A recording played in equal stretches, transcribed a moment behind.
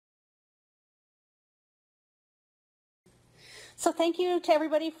So thank you to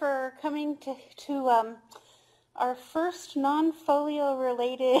everybody for coming to our first non-folio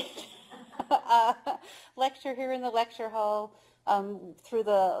related lecture here in the lecture hall through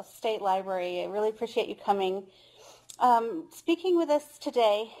the State Library. I really appreciate you coming. Speaking with us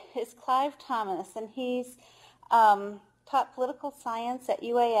today is Clive Thomas, and he's taught political science at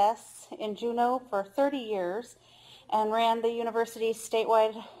UAS in Juneau for 30 years and ran the university's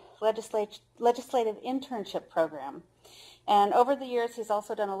statewide legislative internship program. And over the years, he's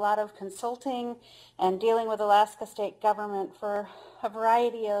also done a lot of consulting and dealing with Alaska state government for a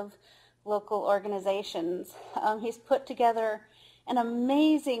variety of local organizations. He's put together an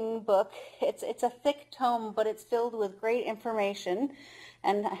amazing book. It's a thick tome, but it's filled with great information,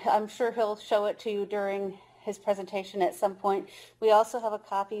 and I'm sure he'll show it to you during his presentation at some point. We also have a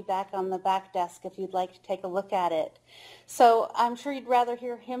copy back on the back desk if you'd like to take a look at it. So I'm sure you'd rather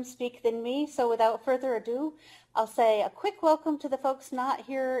hear him speak than me, so without further ado, I'll say a quick welcome to the folks not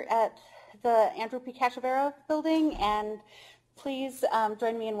here at the Andrew P. Kashevaroff building, and please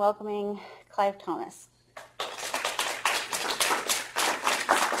join me in welcoming Clive Thomas.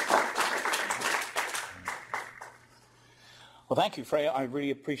 Well, thank you, Freya. I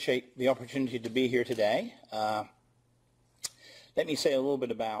really appreciate the opportunity to be here today. Let me say a little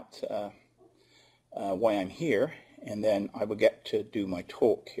bit about why I'm here, and then I will get to do my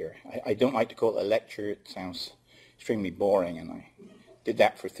talk here. I don't like to call it a lecture. It sounds extremely boring, and I did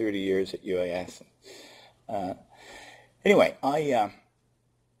that for 30 years at UAS. Anyway,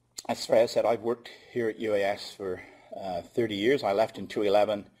 as Freya said, I've worked here at UAS for 30 years. I left in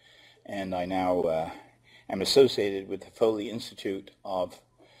 2011, and I now I'm associated with the Foley Institute of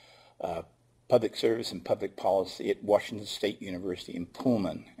Public Service and Public Policy at Washington State University in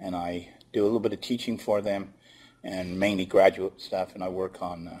Pullman, and I do a little bit of teaching for them, and mainly graduate stuff, and I work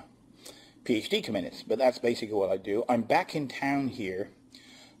on PhD committees, but that's basically what I do. I'm back in town here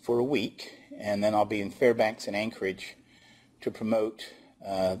for a week, and then I'll be in Fairbanks and Anchorage to promote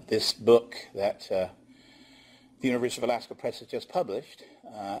this book that the University of Alaska Press has just published,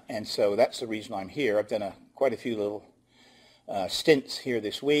 and so that's the reason I'm here. I've done quite a few little stints here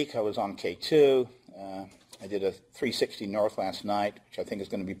this week. I was on K2. I did a 360 North last night, which I think is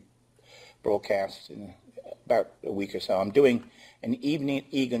going to be broadcast in about a week or so. I'm doing an evening at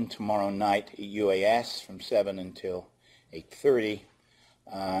Egan tomorrow night at UAS from 7 until 8:30,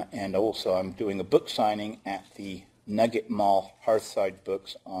 and also I'm doing a book signing at the Nugget Mall Hearthside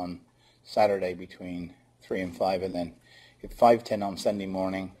Books on Saturday between 3 and 5, and then at 5:10 on Sunday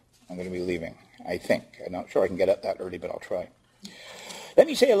morning, I'm going to be leaving, I think. I'm not sure I can get up that early, but I'll try. Let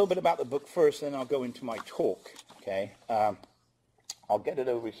me say a little bit about the book first, then I'll go into my talk, okay? I'll get it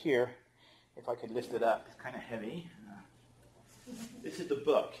over here. If I could lift it up, it's kind of heavy. This is the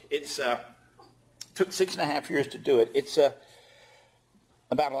book. It's took 6.5 years to do it. It's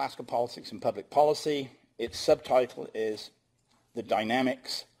about Alaska politics and public policy. Its subtitle is The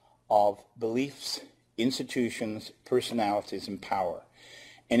Dynamics of Beliefs, Institutions, Personalities, and Power.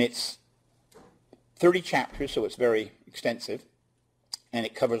 And it's 30 chapters, so it's very extensive, and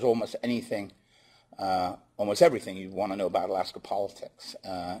it covers almost anything, almost everything you want to know about Alaska politics,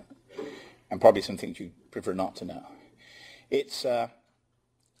 and probably some things you prefer not to know. It's an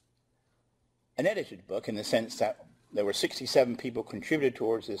edited book in the sense that there were 67 people contributed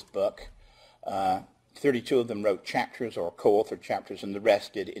towards this book. 32 of them wrote chapters or co-authored chapters, and the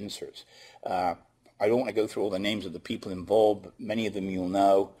rest did inserts. I don't want to go through all the names of the people involved, but many of them you'll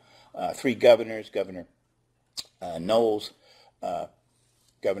know. 3 governors, Governor Knowles,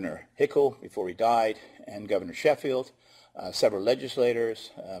 Governor Hickel before he died, and Governor Sheffield, several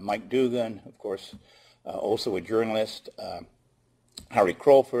legislators, Mike Dugan, of course, also a journalist, Harry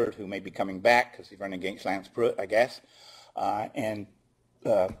Crawford, who may be coming back because he's running against Lance Pruitt, I guess, and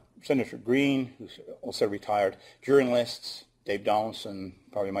Senator Green, who's also retired, journalists, Dave Donaldson,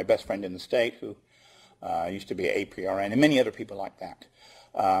 probably my best friend in the state, who used to be at APRN, and many other people like that.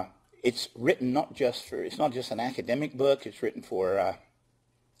 It's written it's not just an academic book, it's written for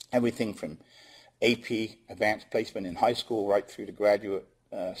everything from AP, advanced placement in high school, right through to graduate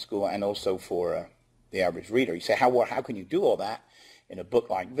school, and also for the average reader. You say, how can you do all that in a book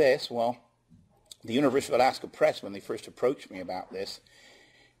like this? Well, the University of Alaska Press, when they first approached me about this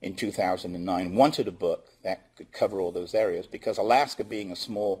in 2009, wanted a book that could cover all those areas, because Alaska being a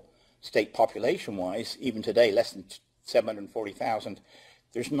small state population-wise, even today, less than 740,000,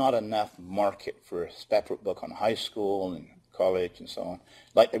 there's not enough market for a separate book on high school and college and so on,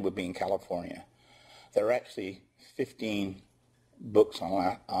 like there would be in California. There are actually 15 books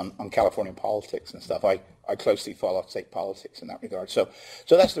on California politics and stuff. I closely follow state politics in that regard. So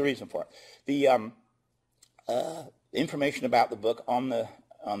that's the reason for it. the information about the book on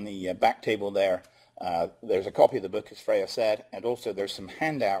the back table there. There's a copy of the book, as Freya said, and also there's some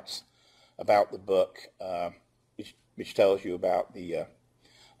handouts about the book, which tells you about the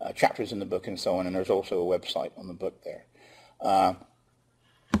chapters in the book and so on, and there's also a website on the book there.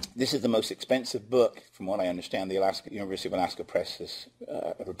 This is the most expensive book, from what I understand, the University of Alaska Press has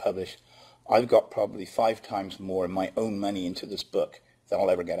ever published. I've got probably 5 times more of my own money into this book than I'll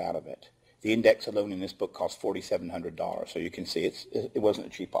ever get out of it. The index alone in this book cost $4,700, so you can see it wasn't a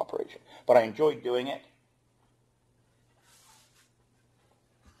cheap operation. But I enjoyed doing it.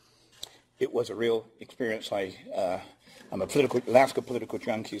 It was a real experience. I'm a Alaska political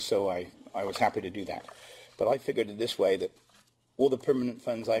junkie, so I was happy to do that. But I figured it this way, that all the permanent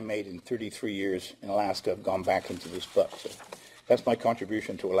funds I made in 33 years in Alaska have gone back into this book. So that's my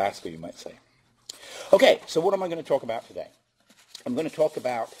contribution to Alaska, you might say. Okay, so what am I going to talk about today? I'm going to talk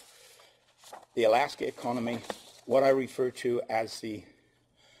about the Alaska economy, what I refer to as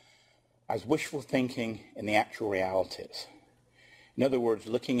wishful thinking in the actual realities. In other words,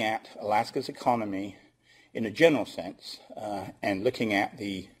 looking at Alaska's economy in a general sense, and looking at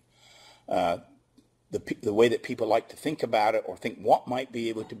the way that people like to think about it, or think what might be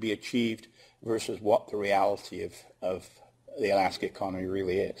able to be achieved versus what the reality of the Alaska economy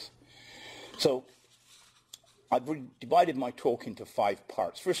really is. So I've divided my talk into 5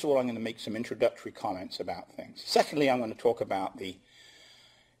 parts. First of all, I'm going to make some introductory comments about things. Secondly, I'm going to talk about the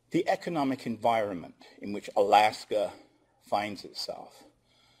economic environment in which Alaska finds itself.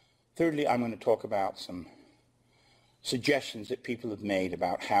 Thirdly, I'm going to talk about some suggestions that people have made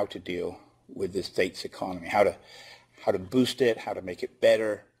about how to deal with the state's economy, how to boost it, how to make it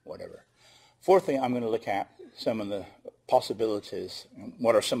better, whatever. Fourthly, I'm going to look at some of the possibilities,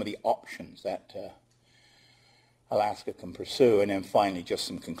 what are some of the options that Alaska can pursue, and then finally just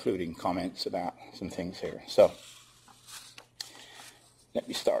some concluding comments about some things here. So let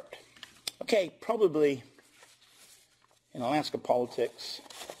me start. Okay, probably in Alaska politics,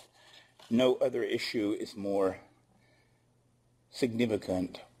 no other issue is more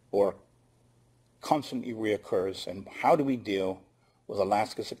significant or constantly reoccurs, and how do we deal with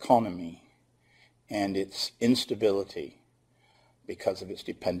Alaska's economy and its instability because of its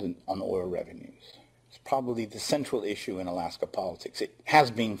dependence on oil revenues. It's probably the central issue in Alaska politics. It has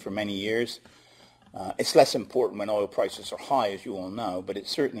been for many years. It's less important when oil prices are high, as you all know, but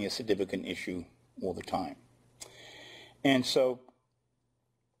it's certainly a significant issue all the time. And so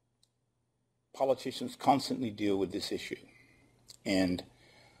politicians constantly deal with this issue and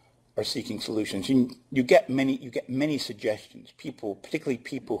are seeking solutions. You get many suggestions. People, particularly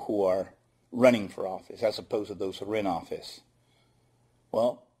people who are running for office, as opposed to those who are in office.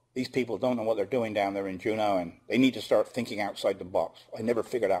 Well, these people don't know what they're doing down there in Juneau, and they need to start thinking outside the box. I never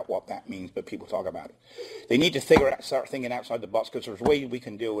figured out what that means, but people talk about it. They need to start thinking outside the box, because there's ways we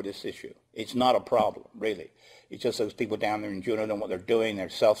can deal with this issue. It's not a problem, really. It's just those people down there in Juneau don't know what they're doing. They're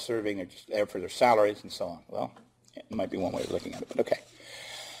self-serving. They're just there for their salaries and so on. Well, it might be one way of looking at it, but okay.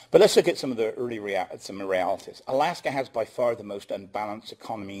 But let's look at some of the some realities. Alaska has by far the most unbalanced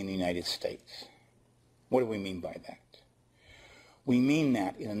economy in the United States. What do we mean by that? We mean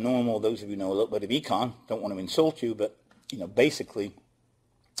that in a normal, those of you who know a little bit of econ, don't want to insult you, but basically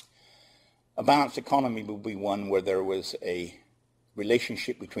a balanced economy would be one where there was a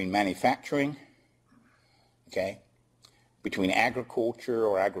relationship between manufacturing, okay, between agriculture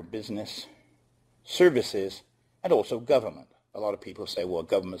or agribusiness, services, and also government. A lot of people say, well,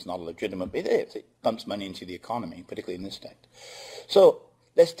 government's not legitimate. It is. It pumps money into the economy, particularly in this state. So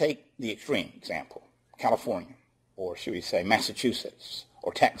let's take the extreme example, California, or should we say Massachusetts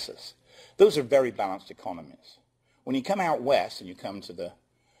or Texas. Those are very balanced economies. When you come out west and you come to the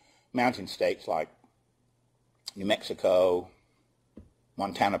mountain states like New Mexico,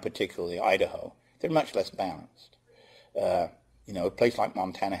 Montana particularly, Idaho, they're much less balanced. A place like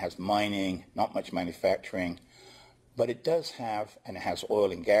Montana has mining, not much manufacturing, but it does have, and it has oil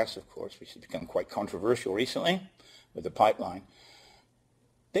and gas, of course, which has become quite controversial recently with the pipeline.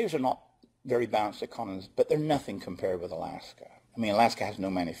 Those are not very balanced economies, but they're nothing compared with Alaska. I mean, Alaska has no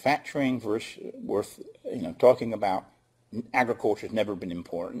manufacturing worth talking about. Agriculture has never been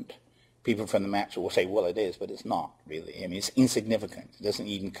important. People from the maps will say, well, it is, but it's not really. I mean, it's insignificant. It doesn't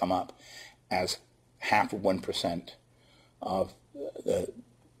even come up as half of 1% of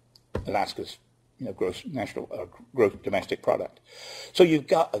Alaska's gross domestic product. So you've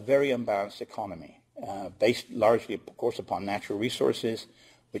got a very unbalanced economy based largely, of course, upon natural resources,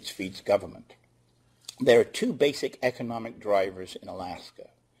 which feeds government. There are 2 basic economic drivers in Alaska.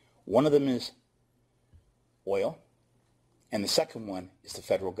 One of them is oil, And the second one is the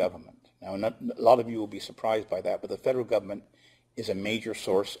federal government. Now, a lot of you will be surprised by that, but the federal government is a major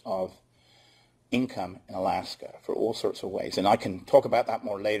source of income in Alaska for all sorts of ways. And I can talk about that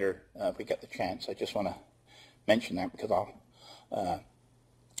more later if we get the chance. I just want to mention that because I'll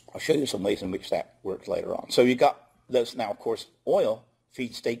show you some ways in which that works later on. So you got this now, of course, oil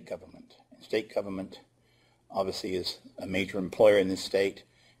feeds state government. And state government obviously is a major employer in this state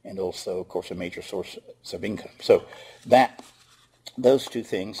and also, of course, a major source of income. So those two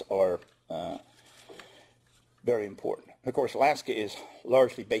things are very important. Of course, Alaska is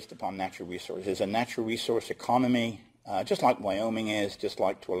largely based upon natural resources. It's a natural resource economy, just like Wyoming is, just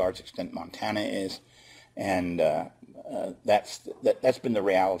like to a large extent Montana is, and that's been the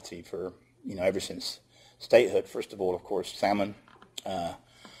reality for ever since statehood. First of all, of course, salmon,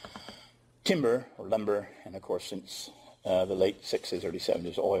 timber or lumber, and of course since the late 60s, early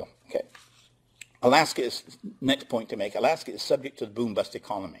 70s, oil. Okay. Alaska is, next point to make, Alaska is subject to the boom-bust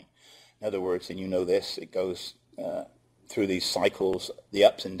economy. In other words, and you know this, it goes through these cycles, the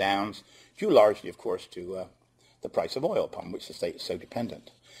ups and downs, due largely, of course, to the price of oil, upon which the state is so dependent.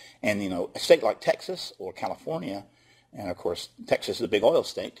 And, a state like Texas or California, and of course, Texas is a big oil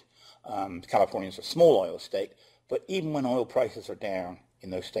state, California is a small oil state, but even when oil prices are down in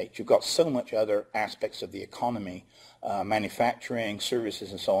those states, you've got so much other aspects of the economy, manufacturing,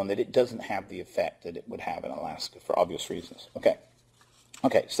 services, and so on, that it doesn't have the effect that it would have in Alaska for obvious reasons.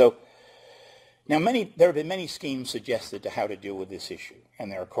 Okay, so now there have been many schemes suggested to how to deal with this issue.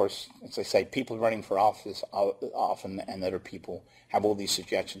 And there are, of course, as I say, people running for office often, and other people have all these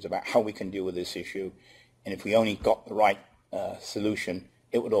suggestions about how we can deal with this issue. And if we only got the right solution,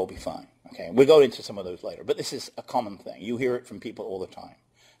 it would all be fine. Okay, we'll go into some of those later. But this is a common thing. You hear it from people all the time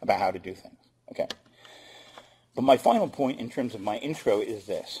about how to do things. Okay. But my final point in terms of my intro is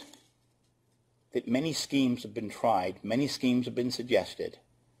this, that many schemes have been tried, many schemes have been suggested,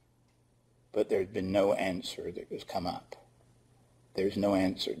 but there's been no answer that has come up. There's no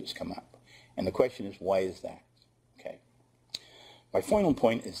answer that's come up. And the question is, why is that? Okay. My final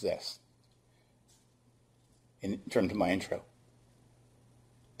point is this, in terms of my intro.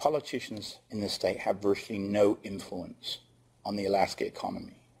 Politicians in this state have virtually no influence on the Alaska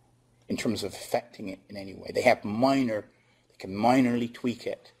economy in terms of affecting it in any way. They can minorly tweak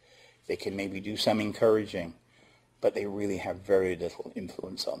it. They can maybe do some encouraging, but they really have very little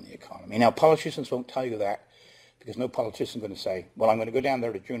influence on the economy. Now, politicians won't tell you that, because no politician is going to say, well, I'm going to go down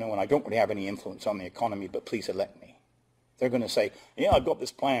there to Juneau and I don't really have any influence on the economy, but please elect me. They're going to say, yeah, I've got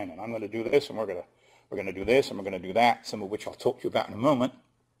this plan and I'm going to do this and we're going to do this and we're going to do that, some of which I'll talk to you about in a moment,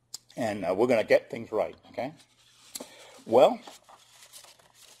 and we're going to get things right, okay? Well,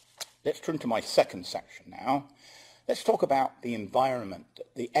 let's turn to my second section now. Let's talk about the environment,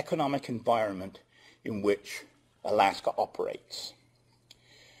 the economic environment in which Alaska operates.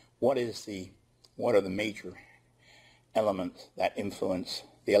 What are the major elements that influence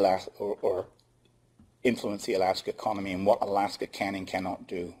the Alaska economy, and what Alaska can and cannot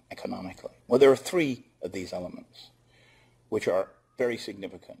do economically? Well, there are three of these elements which are very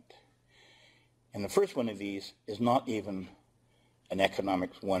significant. And the first one of these is not even an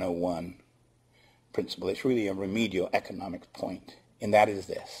economics 101 principle. It's really a remedial economics point, and that is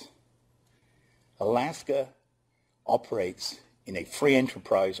this. Alaska operates in a free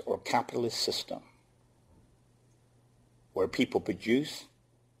enterprise or capitalist system where people produce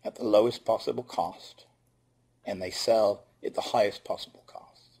at the lowest possible cost and they sell at the highest possible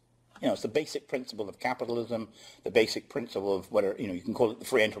cost. It's the basic principle of capitalism, the basic principle of whatever, you can call it the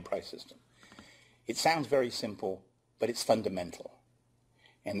free enterprise system. It sounds very simple, but it's fundamental.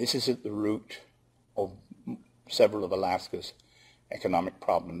 And this is at the root of several of Alaska's economic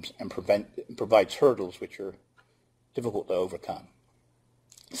problems and provides hurdles which are difficult to overcome.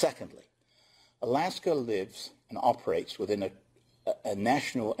 Secondly, Alaska lives and operates within a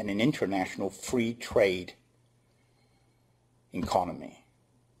national and an international free trade economy.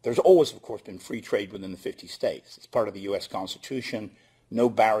 There's always, of course, been free trade within the 50 states. It's part of the U.S. Constitution. No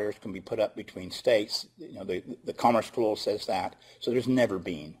barriers can be put up between states. The Commerce Clause says that. So there's never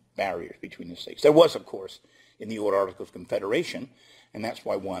been barriers between the states. There was, of course, in the old Articles of Confederation, and that's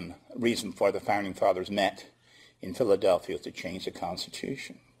why one reason why the Founding Fathers met in Philadelphia was to change the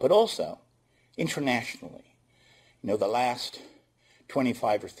Constitution. But also, internationally, the last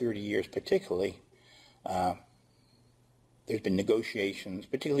 25 or 30 years particularly, there's been negotiations,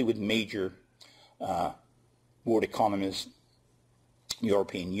 particularly with major world economies,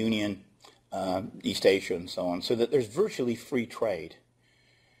 European Union, East Asia, and so on, so that there's virtually free trade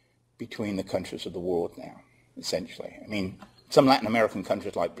between the countries of the world now, essentially. I mean, some Latin American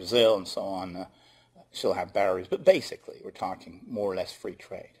countries like Brazil and so on still have barriers, but basically we're talking more or less free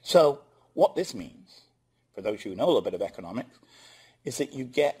trade. So what this means, for those who know a little bit of economics, is that you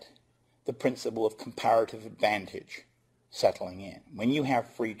get the principle of comparative advantage settling in. When you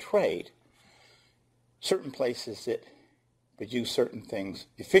have free trade, certain places that produce certain things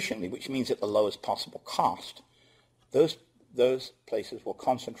efficiently, which means at the lowest possible cost, those places will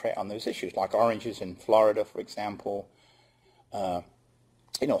concentrate on those issues, like oranges in Florida, for example,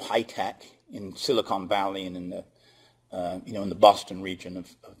 high tech in Silicon Valley and in the in the Boston region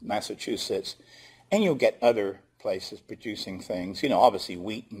of Massachusetts, and you'll get other places producing things. Obviously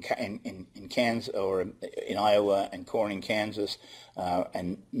wheat in Kansas or in Iowa, and corn in Kansas,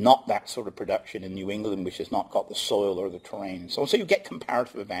 and not that sort of production in New England, which has not got the soil or the terrain. So you get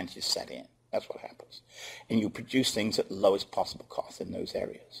comparative advantages set in. That's what happens, and you produce things at the lowest possible cost in those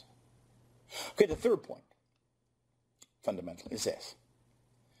areas. Okay, the third point, fundamentally, is this.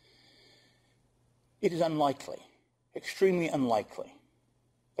 It is unlikely, extremely unlikely,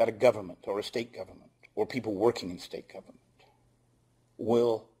 that a government or a state government or people working in state government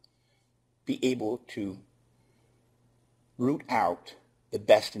will be able to root out the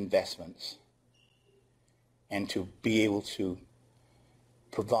best investments and to be able to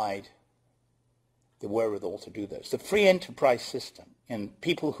provide the wherewithal to do this. The free enterprise system and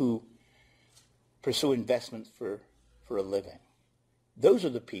people who pursue investments for a living, those are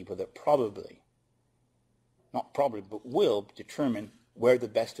the people that but will determine where the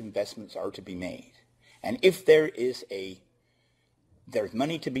best investments are to be made. And if there's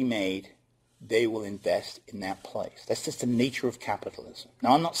money to be made, they will invest in that place. That's just the nature of capitalism.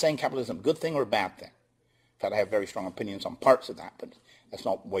 Now, I'm not saying capitalism is a good thing or a bad thing. In fact, I have very strong opinions on parts of that, but that's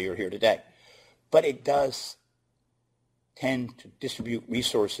not why you're here today. But it does tend to distribute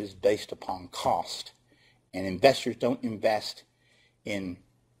resources based upon cost. And investors don't invest in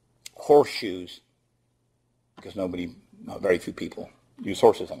horseshoes because very few people use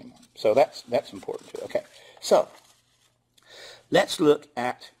horses anymore. So that's important too. Okay, so let's look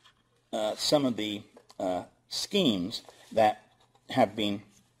at some of the schemes that have been,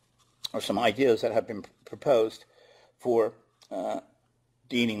 or some ideas that have been proposed for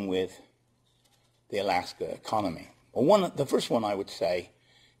dealing with the Alaska economy. Well, the first one I would say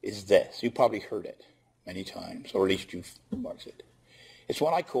is this. You've probably heard it many times, or at least you've watched it. It's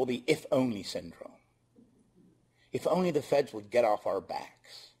what I call the if-only syndrome. If only the feds would get off our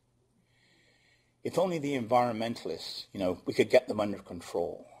backs. If only the environmentalists, we could get them under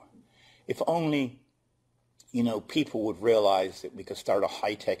control. If only, people would realize that we could start a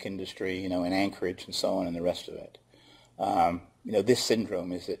high-tech industry, in Anchorage and so on and the rest of it. This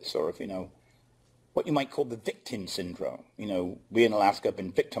syndrome is sort of, what you might call the victim syndrome. We in Alaska have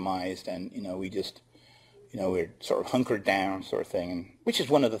been victimized, and, we just, we're sort of hunkered down sort of thing, which is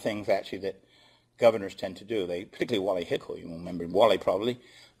one of the things actually that governors tend to do. Particularly Wally Hickel, you remember Wally probably,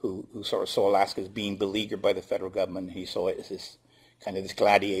 who sort of saw Alaska as being beleaguered by the federal government. He saw it as this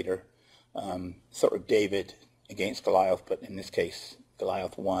gladiator, sort of David against Goliath, but in this case,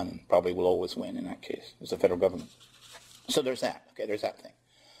 Goliath won and probably will always win in that case. It's the federal government. So there's that. Okay, there's that thing.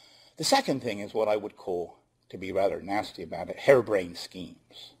 The second thing is what I would call, to be rather nasty about it, harebrained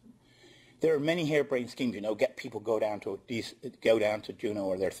schemes. There are many harebrained schemes. Get people go down to Juneau,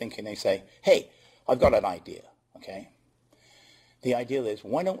 or they're thinking, they say, hey, I've got an idea, okay? The idea is,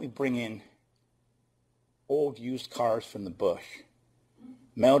 why don't we bring in old used cars from the bush,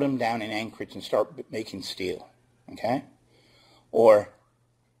 melt them down in Anchorage and start making steel, okay? Or,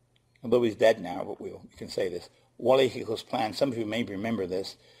 although he's dead now, but we can say this, Wally Hickel's plan, some of you may remember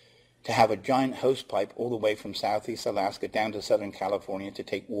this, to have a giant hose pipe all the way from southeast Alaska down to southern California to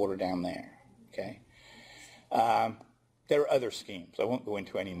take water down there, okay? There are other schemes. I won't go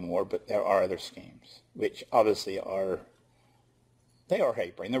into any more, but there are other schemes, which obviously they are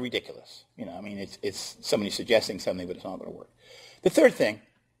harebrained. They're ridiculous. It's somebody suggesting something, but it's not going to work. The third thing,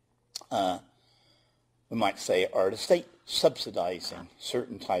 we might say, are the state subsidizing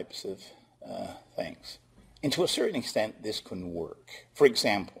certain types of things. And to a certain extent, this can work. For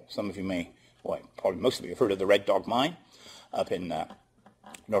example, some of you probably most of you have heard of the Red Dog Mine up in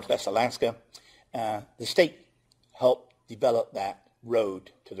northwest Alaska. The state helped develop that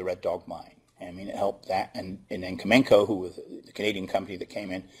road to the Red Dog Mine. It helped that, and then Kamenko, who was the Canadian company that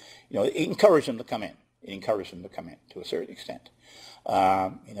came in, it encouraged them to come in. It encouraged them to come in to a certain extent.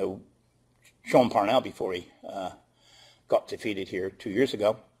 Sean Parnell, before he got defeated here 2 years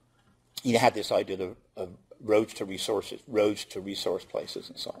ago, he had this idea of roads to resource places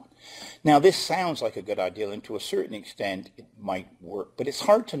and so on. Now, this sounds like a good idea, and to a certain extent it might work, but it's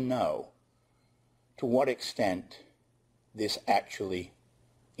hard to know to what extent this actually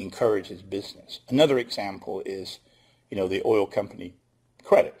encourages business. Another example is, the oil company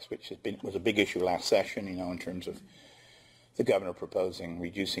credits, which was a big issue last session, in terms of the governor proposing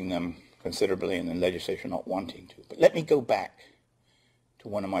reducing them considerably and the legislature not wanting to. But let me go back to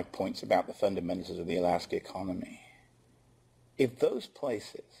one of my points about the fundamentals of the Alaska economy. If those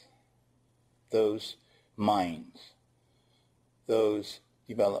places, those mines, those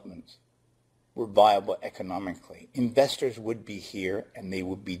developments were viable economically, investors would be here and they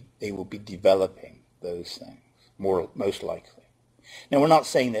would be developing those things, most likely. Now, we're not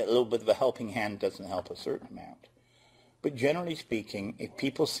saying that a little bit of a helping hand doesn't help a certain amount. But generally speaking, if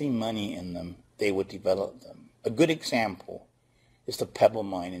people see money in them, they would develop them. A good example is the Pebble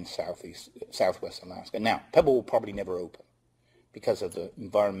mine in southwest Alaska. Now, Pebble will probably never open because of the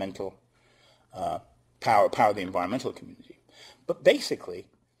environmental power of the environmental community. But basically,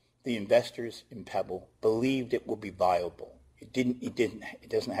 the investors in Pebble believed it would be viable. It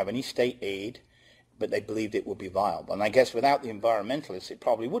doesn't have any state aid, but they believed it would be viable. And I guess without the environmentalists, it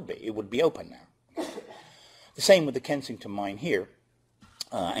probably would be. It would be open now. The same with the Kensington mine here,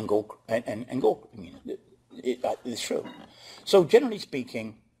 and gold. It's true. So generally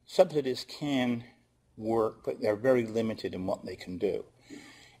speaking, subsidies can work, but they're very limited in what they can do,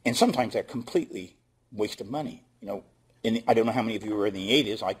 and sometimes they're completely waste of money. I don't know how many of you were in the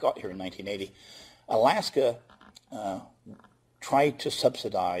 80s. I got here in 1980. Alaska tried to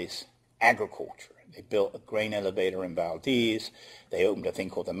subsidize agriculture. They built a grain elevator in Valdez. They opened a thing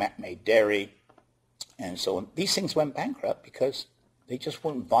called the Matt-Made Dairy. And so these things went bankrupt because they just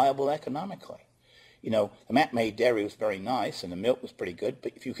weren't viable economically. The Matt-Made Dairy was very nice and the milk was pretty good,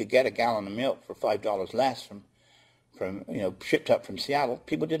 but if you could get a gallon of milk for $5 less from shipped up from Seattle,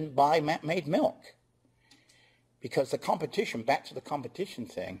 people didn't buy Matt-Made milk. Because the competition, back to the competition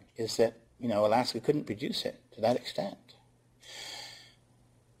thing, is that, Alaska couldn't produce it to that extent.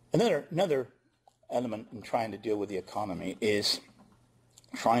 Another element in trying to deal with the economy is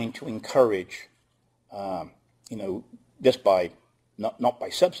trying to encourage, just by, not by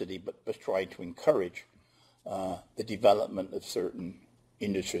subsidy, but just trying to encourage the development of certain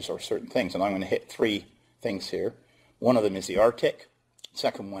industries or certain things. And I'm going to hit three things here. One of them is the Arctic.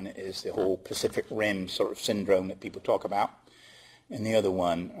 Second one is the whole Pacific Rim sort of syndrome that people talk about. And the other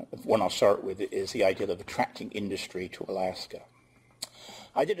one I'll start with, is the idea of attracting industry to Alaska.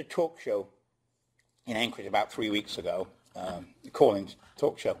 I did a talk show in Anchorage about 3 weeks ago, call-in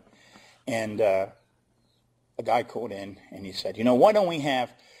talk show. And a guy called in and he said, why don't we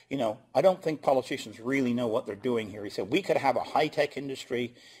have, I don't think politicians really know what they're doing here. He said, we could have a high-tech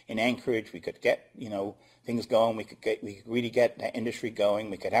industry in Anchorage. We could get, things going. We could really get that industry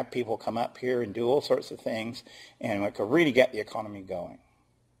going. We could have people come up here and do all sorts of things, and we could really get the economy going.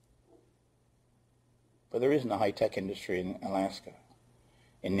 But there isn't a high-tech industry in Alaska,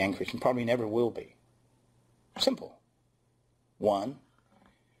 in Anchorage, and probably never will be. Simple. One,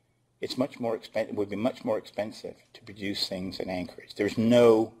 it's much more expensive. It would be much more expensive to produce things in Anchorage. There's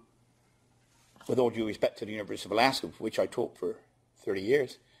no, with all due respect to the University of Alaska, for which I taught for 30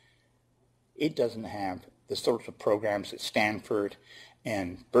 years, it doesn't have the sorts of programs that Stanford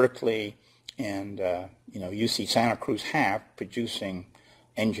and Berkeley and UC Santa Cruz have, producing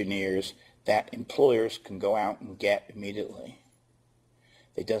engineers that employers can go out and get immediately.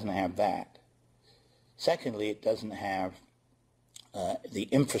 It doesn't have that. Secondly, it doesn't have the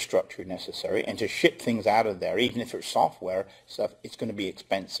infrastructure necessary, and to ship things out of there, even if it's software stuff, it's going to be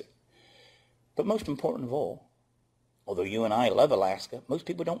expensive. But most important of all, although you and I love Alaska, most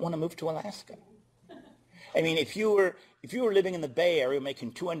people don't want to move to Alaska. I mean, if you were living in the Bay Area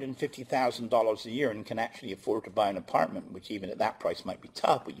making $250,000 a year and can actually afford to buy an apartment, which even at that price might be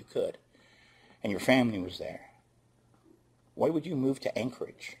tough, but you could, and your family was there, why would you move to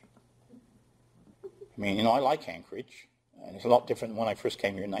Anchorage? I mean, I like Anchorage, and it's a lot different than when I first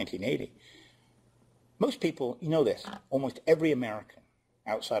came here in 1980. Most people, this, almost every American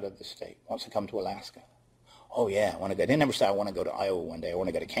outside of the state wants to come to Alaska. Oh yeah, I want to go. They never say I want to go to Iowa one day, I want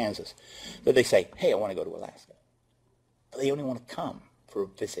to go to Kansas. But they say, hey, I want to go to Alaska. But they only want to come for a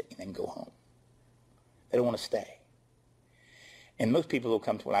visit and then go home. They don't want to stay. And most people who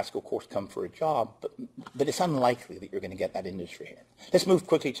come to Alaska, of course, come for a job, but it's unlikely that you're going to get that industry here. Let's move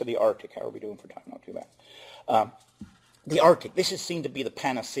quickly to the Arctic. How are we doing for time? Not too bad. The Arctic, this is seen to be the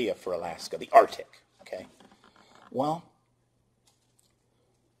panacea for Alaska, the Arctic, okay? Well,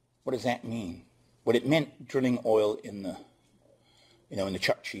 what does that mean? Well, it meant drilling oil in the, in the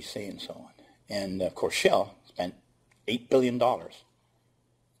Chukchi Sea and so on. And, of course, Shell spent $8 billion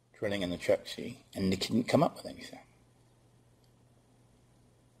drilling in the Chukchi, and they couldn't come up with anything.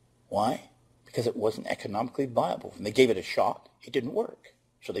 Why? Because it wasn't economically viable. When they gave it a shot, it didn't work.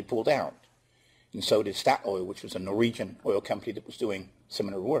 So they pulled out. And so did Statoil, which was a Norwegian oil company that was doing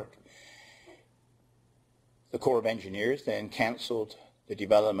similar work. The Corps of Engineers then canceled the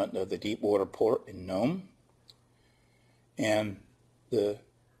development of the deepwater port in Nome, and the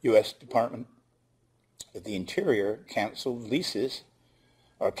U.S. Department of the Interior canceled lease sales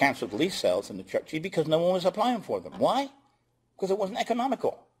in the Chukchi because no one was applying for them. Why? Because it wasn't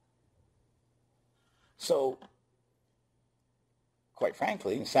economical. So, quite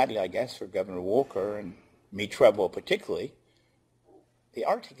frankly, and sadly I guess for Governor Walker and me Treble particularly, the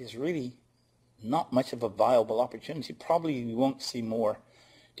Arctic is really not much of a viable opportunity. Probably we won't see more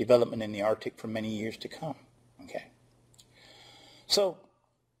development in the Arctic for many years to come. Okay. So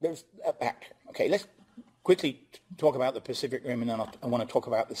there's a factor. Okay, let's quickly talk about the Pacific Rim, and then I want to talk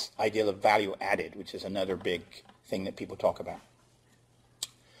about this idea of value added, which is another big thing that people talk about.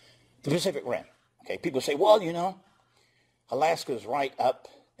 The Pacific Rim. Okay, people say, well, you know, Alaska is right up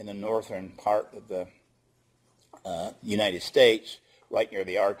in the northern part of the United States, right near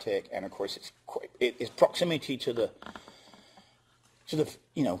the Arctic, and of course its proximity to the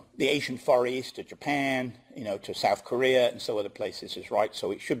the Asian Far East, to Japan, to South Korea and so other places is right.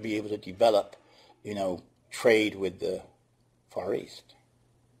 So it should be able to develop, trade with the Far East.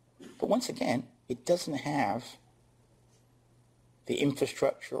 But once again, it doesn't have the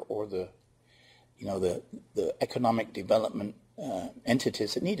infrastructure or the economic development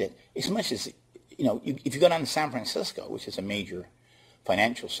entities that need it. As much as, if you go down to San Francisco, which is a major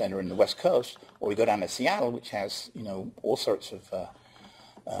financial center in the West Coast, or we go down to Seattle, which has, all sorts of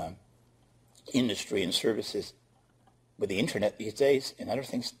industry and services with the internet these days and other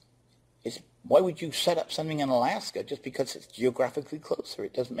things, why would you set up something in Alaska just because it's geographically closer?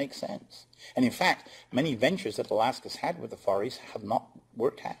 It doesn't make sense. And in fact, many ventures that Alaska's had with the Far East have not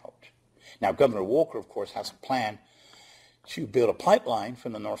worked out. Now, Governor Walker, of course, has a plan to build a pipeline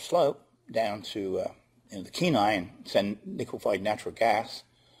from the North Slope down to the Kenai and send liquefied natural gas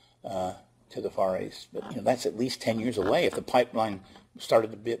to the Far East. But that's at least 10 years away. If the pipeline started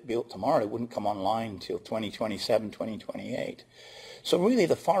to be built tomorrow, it wouldn't come online until 2027, 2028. So really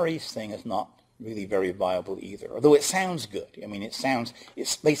the Far East thing is not really very viable either, although it sounds good. I mean,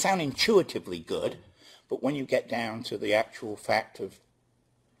 they sound intuitively good, but when you get down to the actual fact of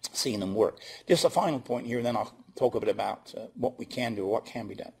seeing them work. Just a final point here, and then I'll talk a bit about what we can do or what can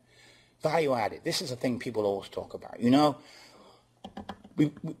be done. Value added. This is a thing people always talk about.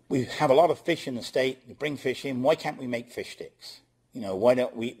 We have a lot of fish in the state. We bring fish in. Why can't we make fish sticks? Why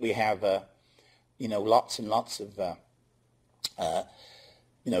don't we have lots and lots of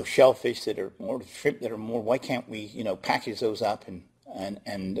shellfish that are more, shrimp that are more. Why can't we package those up and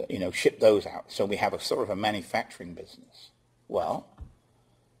ship those out? So we have a sort of a manufacturing business. Well,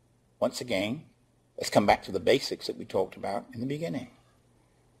 once again, let's come back to the basics that we talked about in the beginning.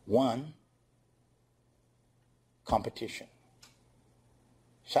 One, competition.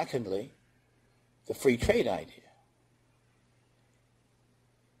 Secondly, the free trade idea.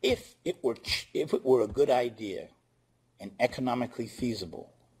 If it were a good idea and economically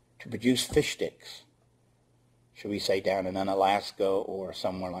feasible to produce fish sticks, should we say down in Alaska or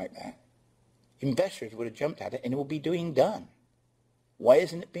somewhere like that, investors would have jumped at it and it would be done. Why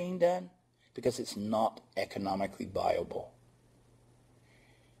isn't it being done? Because it's not economically viable.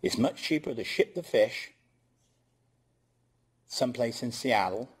 It's much cheaper to ship the fish someplace in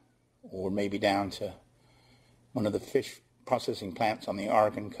Seattle or maybe down to one of the fish processing plants on the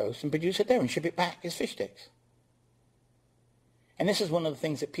Oregon coast and produce it there and ship it back as fish sticks. And this is one of the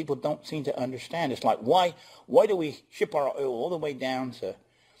things that people don't seem to understand. It's like, why do we ship our oil all the way down to,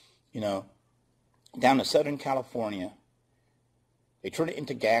 down to Southern California? They turn it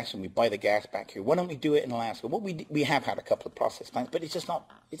into gas, and we buy the gas back here. Why don't we do it in Alaska? Well, we have had a couple of process plants, but they're just not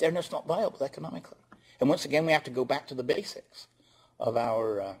viable economically. And once again, we have to go back to the basics of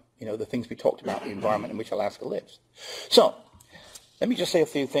our, the things we talked about, the environment in which Alaska lives. So, let me just say a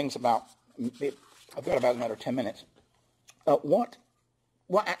few things about, I've got about another 10 minutes. What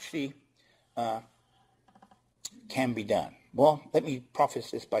actually can be done? Well, let me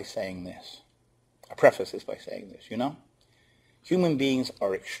preface this by saying this. Human beings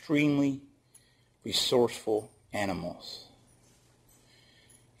are extremely resourceful animals,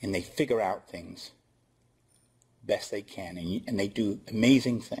 and they figure out things best they can, and they do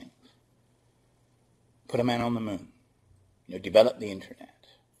amazing things. Put a man on the moon, develop the internet.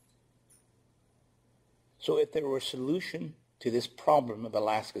 So if there were a solution to this problem of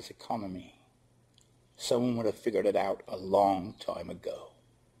Alaska's economy, someone would have figured it out a long time ago.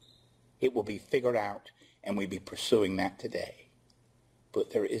 It will be figured out, and we'd be pursuing that today.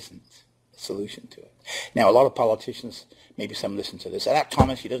 But there isn't a solution to it. Now, a lot of politicians, maybe some listen to this, that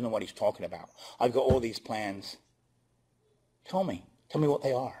Thomas, he doesn't know what he's talking about. I've got all these plans. Tell me what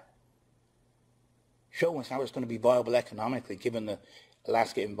they are. Show us how it's going to be viable economically given the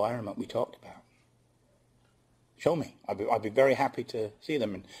Alaska environment we talked about. Show me. I'd be very happy to see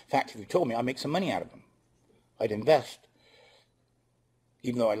them. In fact, if you told me, I'd make some money out of them. I'd invest.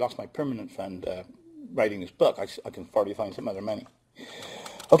 Even though I lost my permanent fund writing this book, I can probably find some other money.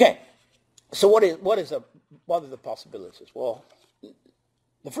 Okay, so what are the possibilities? Well,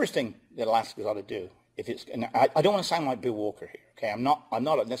 the first thing that Alaska's ought to do, and I don't want to sound like Bill Walker here. Okay, I'm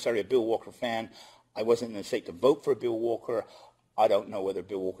not necessarily a Bill Walker fan. I wasn't in the state to vote for Bill Walker. I don't know whether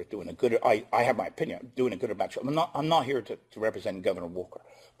Bill Walker's doing a good. I have my opinion, doing a good or bad job. I'm not here to represent Governor Walker,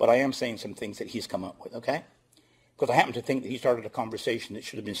 but I am saying some things that he's come up with. Okay, because I happen to think that he started a conversation that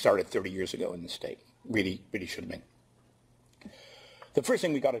should have been started 30 years ago in the state. Really should have been. The first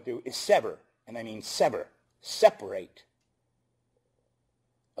thing we got to do is separate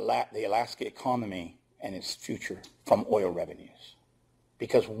the Alaska economy and its future from oil revenues,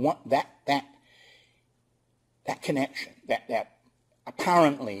 because that connection, that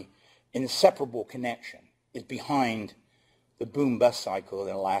apparently inseparable connection, is behind the boom-bust cycle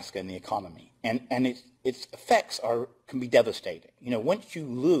in Alaska and the economy, and its effects can be devastating. Once you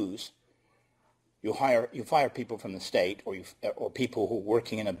lose, you fire people from the state, or people who are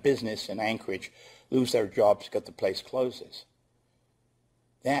working in a business in Anchorage lose their jobs because the place closes.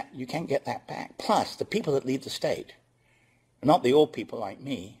 That you can't get that back. Plus, the people that leave the state are not the old people like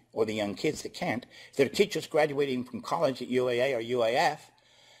me or the young kids that can't. They're kids just graduating from college at UAA or UAF,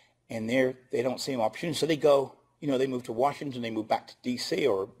 and they don't see an opportunity, so they go. They move to Washington, they move back to D.C.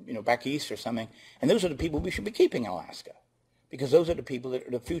 or back east or something, and those are the people we should be keeping in Alaska, because those are the people that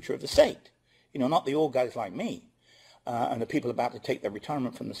are the future of the state. Not the old guys like me, and the people about to take their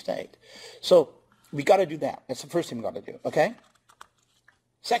retirement from the state. So we got to do that. That's the first thing we got to do, okay?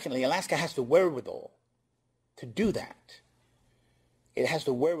 Secondly, Alaska has the wherewithal to do that. It has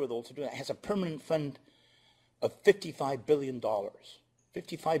the wherewithal to do that. It has a permanent fund of $55 billion.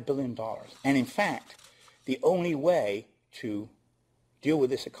 $55 billion. And in fact, the only way to deal with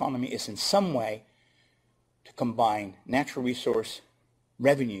this economy is in some way to combine natural resource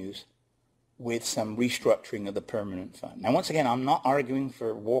revenues with some restructuring of the permanent fund. Now, once again, I'm not arguing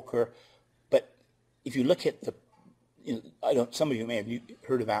for Walker, but if you look at some of you may have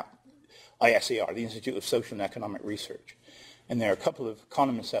heard about ISER, the Institute of Social and Economic Research, and there are a couple of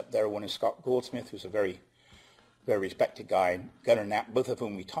economists up there. One is Scott Goldsmith, who's a very, very respected guy, and Gunnar Knapp, both of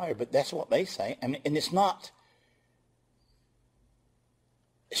whom retired, but that's what they say, and it's not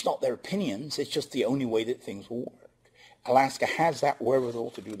their opinions, it's just the only way that things will work. Alaska has that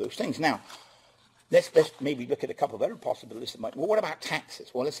wherewithal to do those things. Now, let's maybe look at a couple of other possibilities that might. Well, what about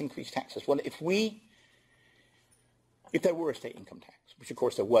taxes? Well, let's increase taxes. Well, if there were a state income tax, which of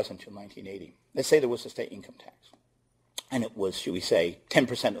course there was until 1980, let's say there was a state income tax, and it was, should we say,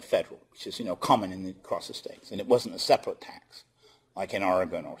 10% of federal, which is common across the states, and it wasn't a separate tax like in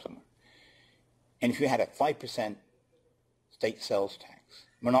Oregon or somewhere. And if you had a 5% state sales tax,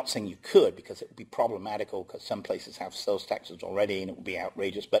 we're not saying you could, because it would be problematical, because some places have sales taxes already and it would be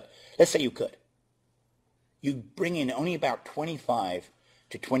outrageous, but let's say you could. You bring in only about 25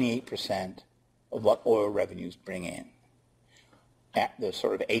 to 28% of what oil revenues bring in at the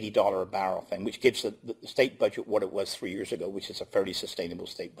sort of $80 a barrel thing, which gives the state budget what it was 3 years ago, which is a fairly sustainable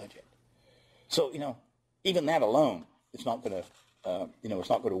state budget. So, even that alone, it's not going to, it's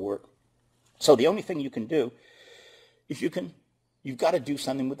not going to work. So the only thing you can do is you've got to do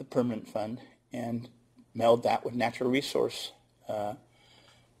something with the permanent fund and meld that with natural resource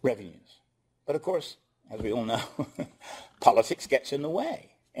revenues. But of course, as we all know, politics gets in the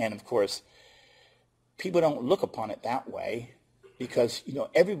way. And of course, people don't look upon it that way because,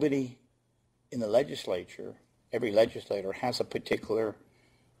 everybody in the legislature, every legislator has a particular,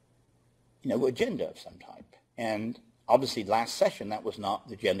 agenda of some type. And obviously last session, that was not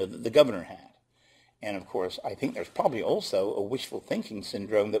the agenda that the governor had. And of course, I think there's probably also a wishful thinking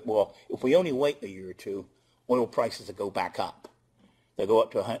syndrome that, well, if we only wait a year or two, oil prices will go back up. They'll go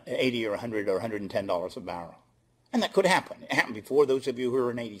up to 80 or 100 or $110 a barrel. And that could happen. It happened before. Those of you who were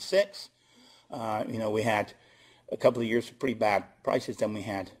in 86, we had a couple of years of pretty bad prices. Then we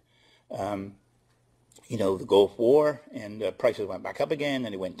had, the Gulf War, and prices went back up again,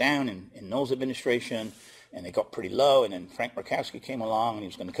 and they went down in Knowles' administration, and they got pretty low, and then Frank Murkowski came along, and he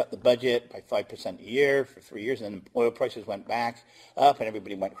was going to cut the budget by 5% a year for 3 years, and then oil prices went back up, and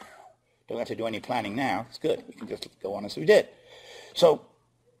everybody went, don't have to do any planning now. It's good. We can just go on as we did. So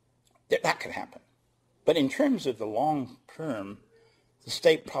that could happen. But in terms of the long term, the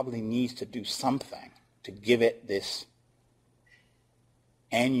state probably needs to do something to give it this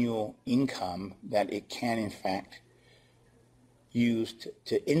annual income that it can, in fact, use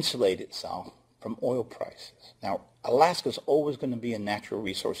to insulate itself from oil prices. Now, Alaska's always going to be a natural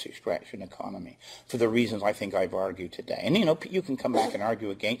resource extraction economy for the reasons I think I've argued today. And, you can come back and argue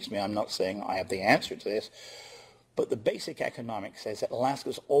against me. I'm not saying I have the answer to this. But the basic economics says that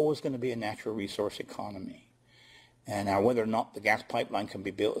Alaska's always going to be a natural resource economy. And now whether or not the gas pipeline can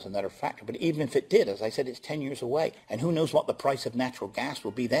be built is another factor. But even if it did, as I said, it's 10 years away. And who knows what the price of natural gas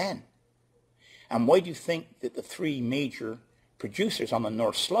will be then? And why do you think that the three major producers on the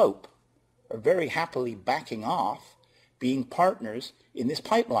North Slope are very happily backing off being partners in this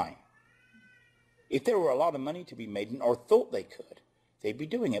pipeline? If there were a lot of money to be made, or thought they could, they'd be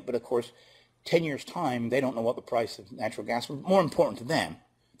doing it. But of course, 10 years' time, they don't know what the price of natural gas is. More important to them,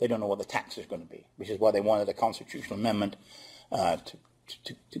 they don't know what the tax is going to be, which is why they wanted a constitutional amendment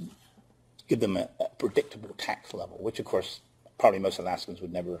to give them a predictable tax level, which, of course, probably most Alaskans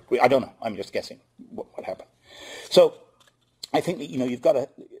would never agree. I don't know. I'm just guessing what happened. So I think that, you've got to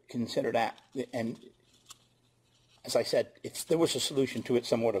consider that. And as I said, if there was a solution to it,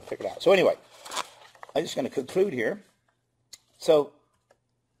 someone would have figured it out. So anyway, I'm just going to conclude here. So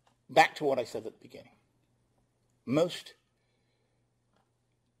back to what I said at the beginning. Most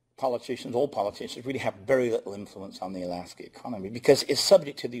politicians, all politicians, really have very little influence on the Alaska economy because it's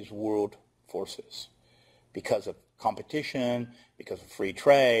subject to these world forces because of competition, because of free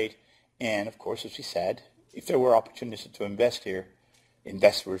trade, and of course, as we said, if there were opportunities to invest here,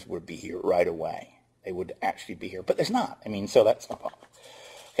 investors would be here right away. They would actually be here, but there's not. So that's not possible.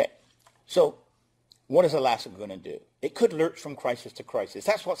 Okay, so what is Alaska going to do? It could lurch from crisis to crisis.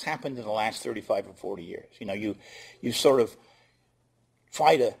 That's what's happened in the last 35 or 40 years. You sort of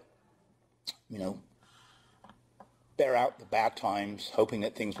try to, bear out the bad times, hoping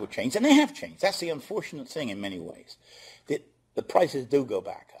that things will change. And they have changed. That's the unfortunate thing in many ways, that the prices do go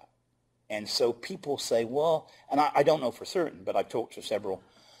back up. And so people say, well, and I don't know for certain, but I've talked to several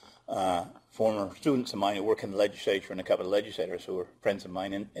former students of mine who work in the legislature and a couple of legislators who are friends of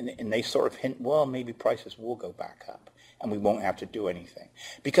mine, and they sort of hint, well, maybe prices will go back up and we won't have to do anything.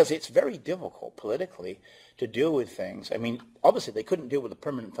 Because it's very difficult politically to deal with things. Obviously they couldn't deal with the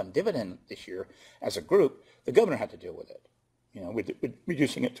permanent fund dividend this year as a group. The governor had to deal with it, with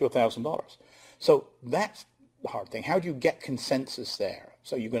reducing it to $1,000. So that's the hard thing. How do you get consensus there?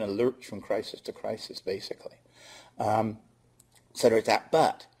 So you're going to lurch from crisis to crisis, basically. So there's that.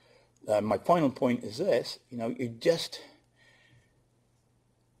 But my final point is this, the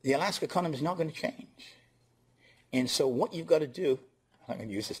Alaska economy is not going to change. And so what you've got to do, I'm going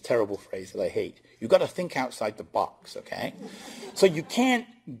to use this terrible phrase that I hate, you've got to think outside the box, okay? So you can't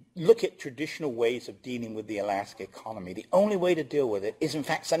look at traditional ways of dealing with the Alaska economy. The only way to deal with it is, in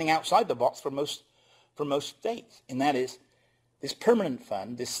fact, setting outside the box for most states, and that is this permanent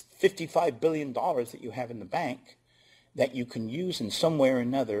fund, this $55 billion that you have in the bank that you can use in some way or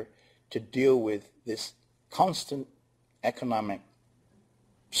another to deal with this constant economic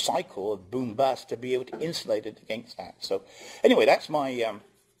cycle of boom-bust, to be able to insulate it against that. So anyway, that's my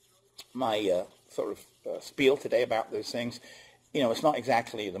sort of spiel today about those things. It's not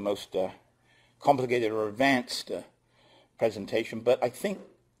exactly the most complicated or advanced presentation, but I think,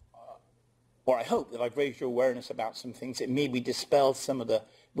 or I hope that I've raised your awareness about some things that maybe dispelled some of the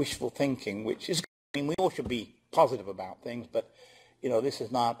wishful thinking, which is, we all should be positive about things, but this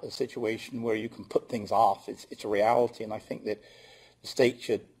is not a situation where you can put things off. It's a reality, and I think that the state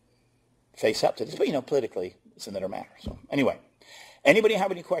should face up to this. But, politically, it's another matter. So anyway, anybody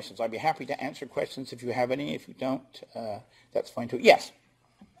have any questions? I'd be happy to answer questions if you have any. If you don't, that's fine too. Yes?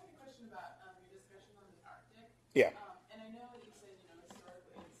 I have a question about your discussion on the Arctic. Yeah. And I know that you said,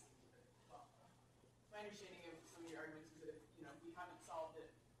 historically, my understanding of some of your arguments is that, we haven't solved it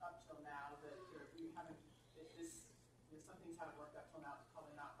up till now, that we haven't, if this, some things haven't worked out till now, it's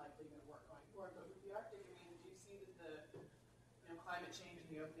probably not likely going to work going forward. But with the Arctic, do you see that the climate change and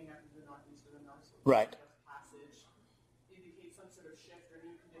the opening up of the northeast or the north right. passage indicates some sort of shift or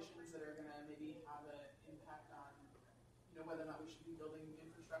new conditions that are going to maybe have an impact on, whether or not we should be building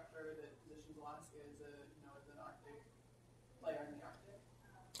infrastructure that positions Alaska as as an Arctic player in the Arctic?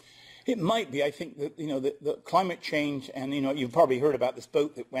 It might be. I think that the climate change, and you've probably heard about this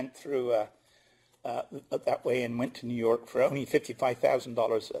boat that went through that way and went to New York for only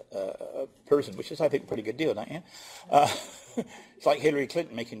 $55,000 a person, which is, I think, a pretty good deal, don't you? It's like Hillary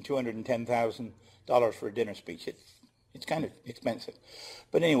Clinton making $210,000 for a dinner speech. It's kind of expensive.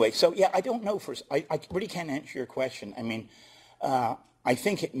 But anyway, so yeah, I don't know. I really can't answer your question. I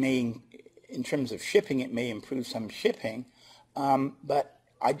think it may, in terms of shipping, it may improve some shipping, But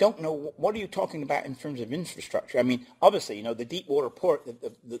I don't know, what are you talking about in terms of infrastructure? I mean, obviously, you know, the deep water port that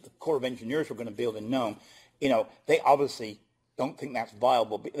the Corps of Engineers were going to build in Nome, you know, they obviously don't think that's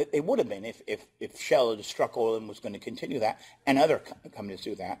viable. It would have been if Shell had struck oil and was going to continue that, and other companies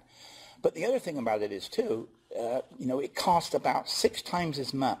do that. But the other thing about it is, too, you know, it costs about 6 times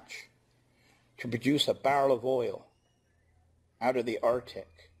as much to produce a barrel of oil out of the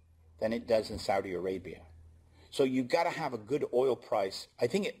Arctic than it does in Saudi Arabia. So you've got to have a good oil price. I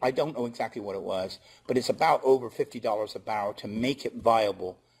don't know exactly what it was, but it's about over $50 a barrel to make it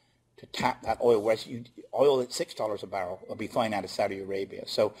viable to tap that oil. Whereas oil at $6 a barrel will be fine out of Saudi Arabia.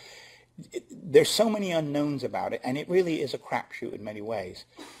 So there's so many unknowns about it, and it really is a crapshoot in many ways.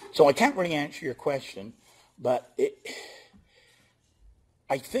 So I can't really answer your question, but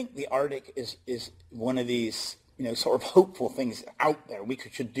I think the Arctic is one of these, you know, sort of hopeful things out there. We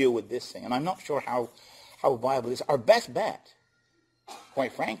should deal with this thing, and I'm not sure how viable it is. Our best bet,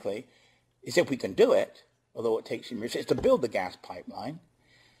 quite frankly, is if we can do it, although it takes some years, is to build the gas pipeline,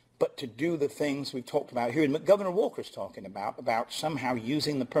 but to do the things we've talked about here, and Governor Walker's talking about somehow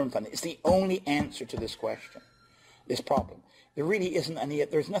using the perm fund. It's the only answer to this question, this problem. There really isn't any,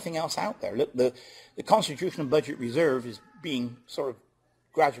 there's nothing else out there. Look, the Constitutional Budget Reserve is being sort of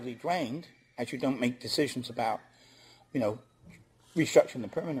gradually drained as you don't make decisions about, you know, restructuring the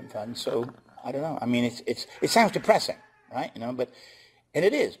permanent fund. So I don't know. I mean, it sounds depressing, right? You know, and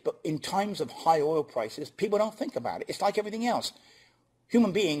it is. But in times of high oil prices, people don't think about it. It's like everything else.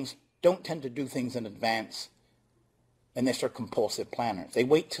 Human beings don't tend to do things in advance unless they're compulsive planners. They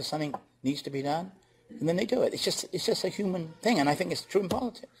wait till something needs to be done, and then they do it. It's just a human thing, and I think it's true in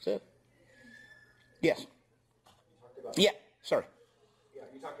politics. So, yes. Yeah. Sorry. Yeah.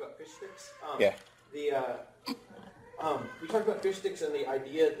 You talked about fish sticks. Yeah. We talked about fish sticks and the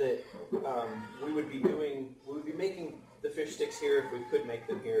idea that we would be making the fish sticks here if we could make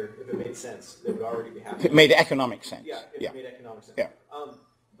them here, if it made sense. They would already be happening. If it made economic sense. Yeah, it made economic sense. Yeah.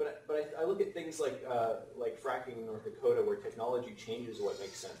 But I look at things like fracking in North Dakota, where technology changes what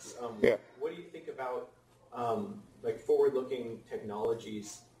makes sense. What do you think about like forward-looking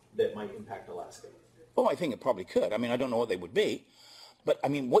technologies that might impact Alaska? Oh, I think it probably could. I mean, I don't know what they would be, but I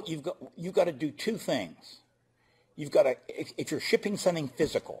mean, what you've got to do 2 things. You've got to, if you're shipping something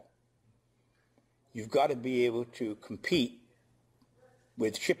physical, you've got to be able to compete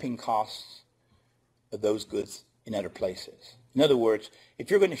with shipping costs of those goods in other places. In other words, if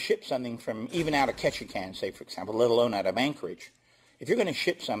you're going to ship something from even out of Ketchikan, say, for example, let alone out of Anchorage, if you're going to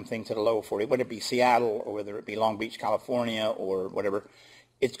ship something to the lower 40, whether it be Seattle or whether it be Long Beach, California or whatever,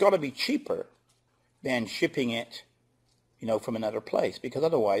 it's got to be cheaper than shipping it, you know, from another place, because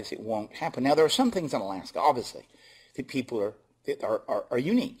otherwise it won't happen. Now, there are some things in Alaska, obviously, that people are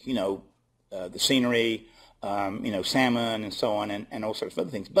unique, you know, the scenery, you know, salmon and so on, and all sorts of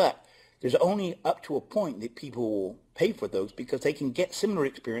other things. But there's only up to a point that people will pay for those, because they can get similar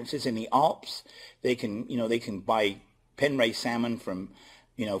experiences in the Alps. They can, you know, they can buy pen-raised salmon from,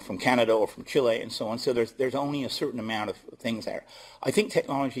 you know, from Canada or from Chile and so on. So there's only a certain amount of things there. I think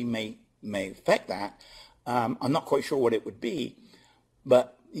technology may affect that. I'm not quite sure what it would be,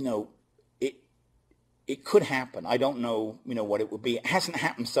 but, you know, it could happen. I don't know, you know, what it would be. It hasn't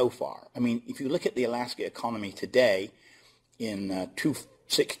happened so far. I mean, if you look at the Alaska economy today in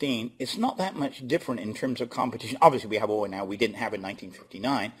 2016, it's not that much different in terms of competition. Obviously, we have oil now. We didn't have it in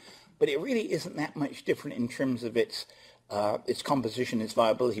 1959, but it really isn't that much different in terms of its composition, its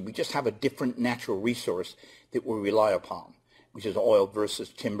viability. We just have a different natural resource that we rely upon, which is oil versus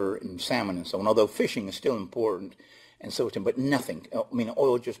timber and salmon and so on, although fishing is still important. And so, but nothing. I mean,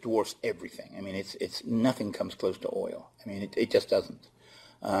 oil just dwarfs everything. I mean, it's nothing comes close to oil. I mean, it just doesn't.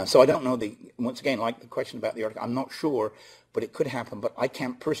 So I don't know. Once again, like the question about the Arctic, I'm not sure, but it could happen. But I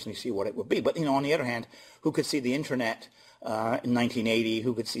can't personally see what it would be. But you know, on the other hand, who could see the internet in 1980?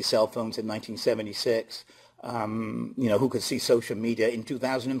 Who could see cell phones in 1976? You know, who could see social media in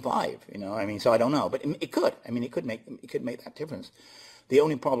 2005? You know, I mean, so I don't know, but it could. I mean, it could make that difference. The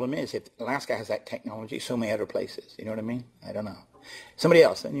only problem is if Alaska has that technology, so many other places. You know what I mean? I don't know. Somebody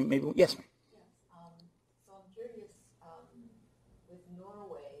else? Maybe yes, ma'am. Yes. So I'm curious with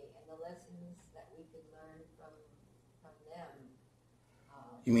Norway and the lessons that we could learn from them.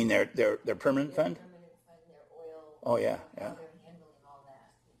 You mean their permanent fund? Permanent fund, their oil. Oh yeah, yeah. How they're handling all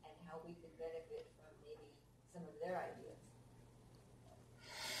that, and how we could benefit from maybe some of their ideas.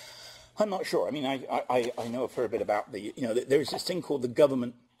 I'm not sure. I mean, I know a fair bit about there's this thing called the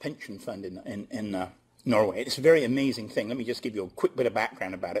government pension fund in Norway. It's a very amazing thing. Let me just give you a quick bit of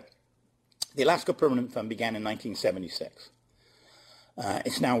background about it. The Alaska Permanent Fund began in 1976.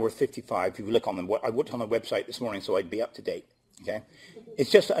 It's now worth 55. If you look on I looked on the website this morning, so I'd be up to date. Okay, it's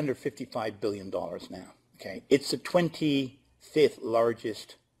just under $55 billion now. Okay, it's the 25th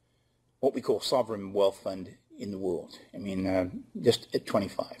largest, what we call sovereign wealth fund in the world. I mean, just at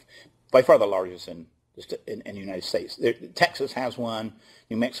 25, by far the largest in the United States. Texas has one,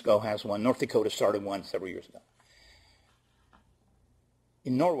 New Mexico has one, North Dakota started one several years ago.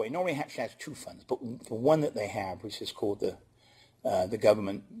 In Norway actually has two funds, but the one that they have, which is called the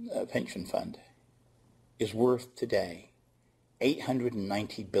government pension fund, is worth today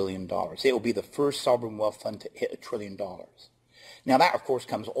 $890 billion. It will be the first sovereign wealth fund to hit $1 trillion. Now that, of course,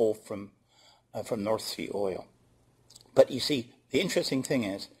 comes all from North Sea oil. But you see, the interesting thing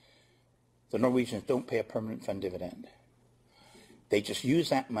is, the Norwegians don't pay a permanent fund dividend. They just use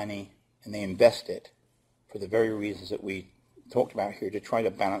that money and they invest it for the very reasons that we talked about here, to try to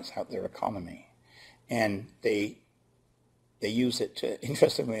balance out their economy. And they use it to,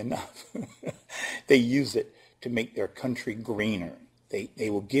 interestingly enough, they use it to make their country greener. They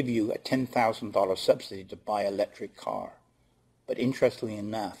will give you a $10,000 subsidy to buy an electric car. But interestingly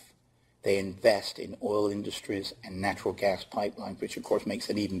enough, they invest in oil industries and natural gas pipelines, which of course makes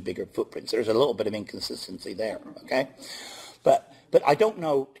an even bigger footprint. So there's a little bit of inconsistency there, okay? But I don't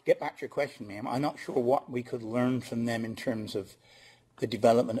know, to get back to your question, ma'am, I'm not sure what we could learn from them in terms of the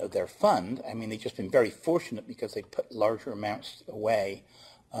development of their fund. I mean, they've just been very fortunate because they put larger amounts away.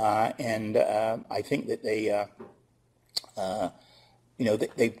 And I think that they,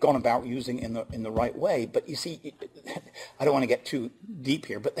 they've gone about using it in the right way. But you see, I don't want to get too deep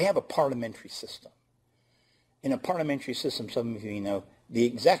here, but they have a parliamentary system. In a parliamentary system, some of you know, the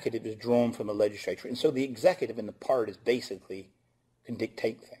executive is drawn from the legislature. And so the executive in the parties basically can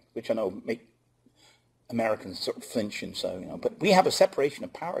dictate things, which I know make Americans sort of flinch and so, But we have a separation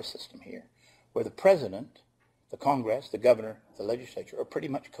of power system here where the president, the Congress, the governor, the legislature are pretty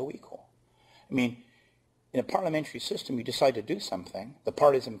much co-equal. I mean, in a parliamentary system, you decide to do something, the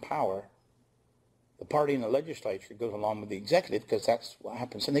party's in power, the party in the legislature goes along with the executive because that's what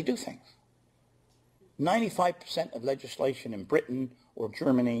happens, and they do things. 95% of legislation in Britain or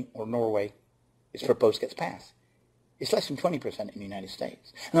Germany or Norway is proposed gets passed. It's less than 20% in the United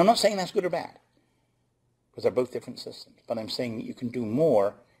States. And I'm not saying that's good or bad, because they're both different systems, but I'm saying that you can do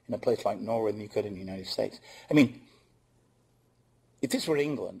more in a place like Norway than you could in the United States. I mean, if this were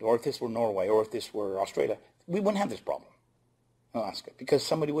England, or if this were Norway, or if this were Australia, we wouldn't have this problem in Alaska, because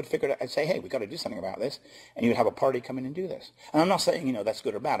somebody would figure it out and say, hey, we've got to do something about this, and you'd have a party come in and do this. And I'm not saying, that's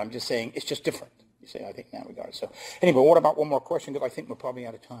good or bad. I'm just saying it's just different, you see, I think, in that regard. So anyway, what about one more question, because I think we're probably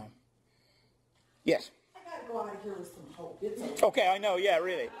out of time. Yes? I got to go out of here with some hope. It's okay, I know, yeah,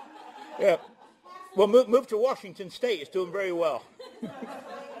 really. Yeah. Well, move to Washington State. It's doing very well. But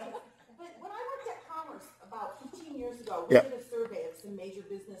when I worked at Commerce about 15 years ago, we did a survey of some major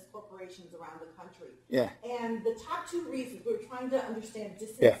business corporations around the country. Yeah. And the top two reasons, we were trying to understand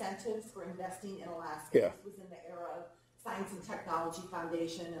disincentives for investing in Alaska. Yeah. This was in the era of Science and Technology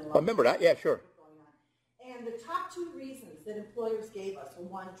Foundation. And I remember that, yeah, sure. And the top two reasons that employers gave us were,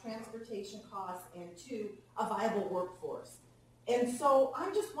 one, transportation costs, and two, a viable workforce. And so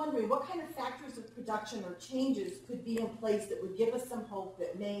I'm just wondering what kind of factors of production or changes could be in place that would give us some hope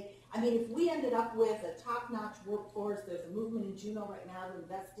that if we ended up with a top-notch workforce, there's a movement in Juneau right now to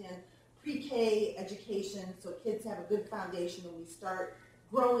invest in pre-K education so kids have a good foundation and we start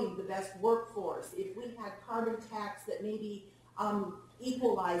growing the best workforce. If we had carbon tax that maybe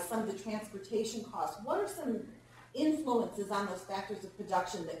equalize some of the transportation costs, what are some influences on those factors of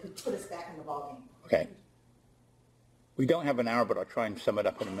production that could put us back in the ballgame? Okay. We don't have an hour, but I'll try and sum it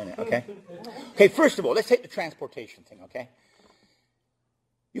up in a minute, okay? Okay, first of all, let's take the transportation thing, okay?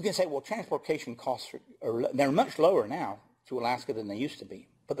 You can say, well, transportation costs they're much lower now to Alaska than they used to be,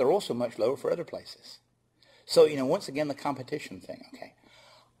 but they're also much lower for other places. So, once again, the competition thing, okay?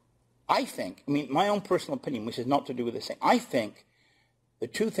 I think, my own personal opinion, which is not to do with this thing, I think the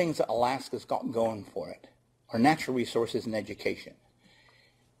two things that Alaska's got going for it are natural resources and education.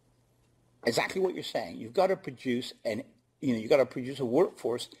 Exactly what you're saying. You've got to produce a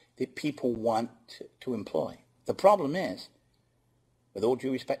workforce that people want to employ. The problem is, with all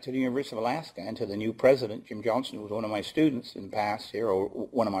due respect to the University of Alaska and to the new president, Jim Johnson, who was one of my students in the past here, or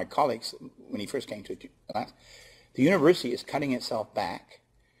one of my colleagues when he first came to Alaska, the university is cutting itself back.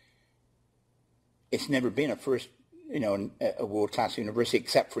 It's never been a world-class university,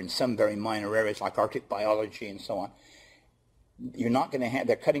 except for in some very minor areas like Arctic biology and so on. You're not going to have,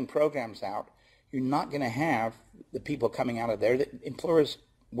 they're cutting programs out. You're not going to have the people coming out of there that employers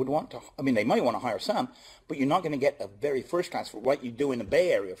would want to, they might want to hire some, but you're not going to get a very first class for what you do in the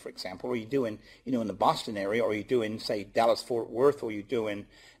Bay Area, for example, or you do in, in the Boston area, or you do in, say, Dallas-Fort Worth, or you do in,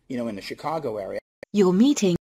 in the Chicago area. Your meeting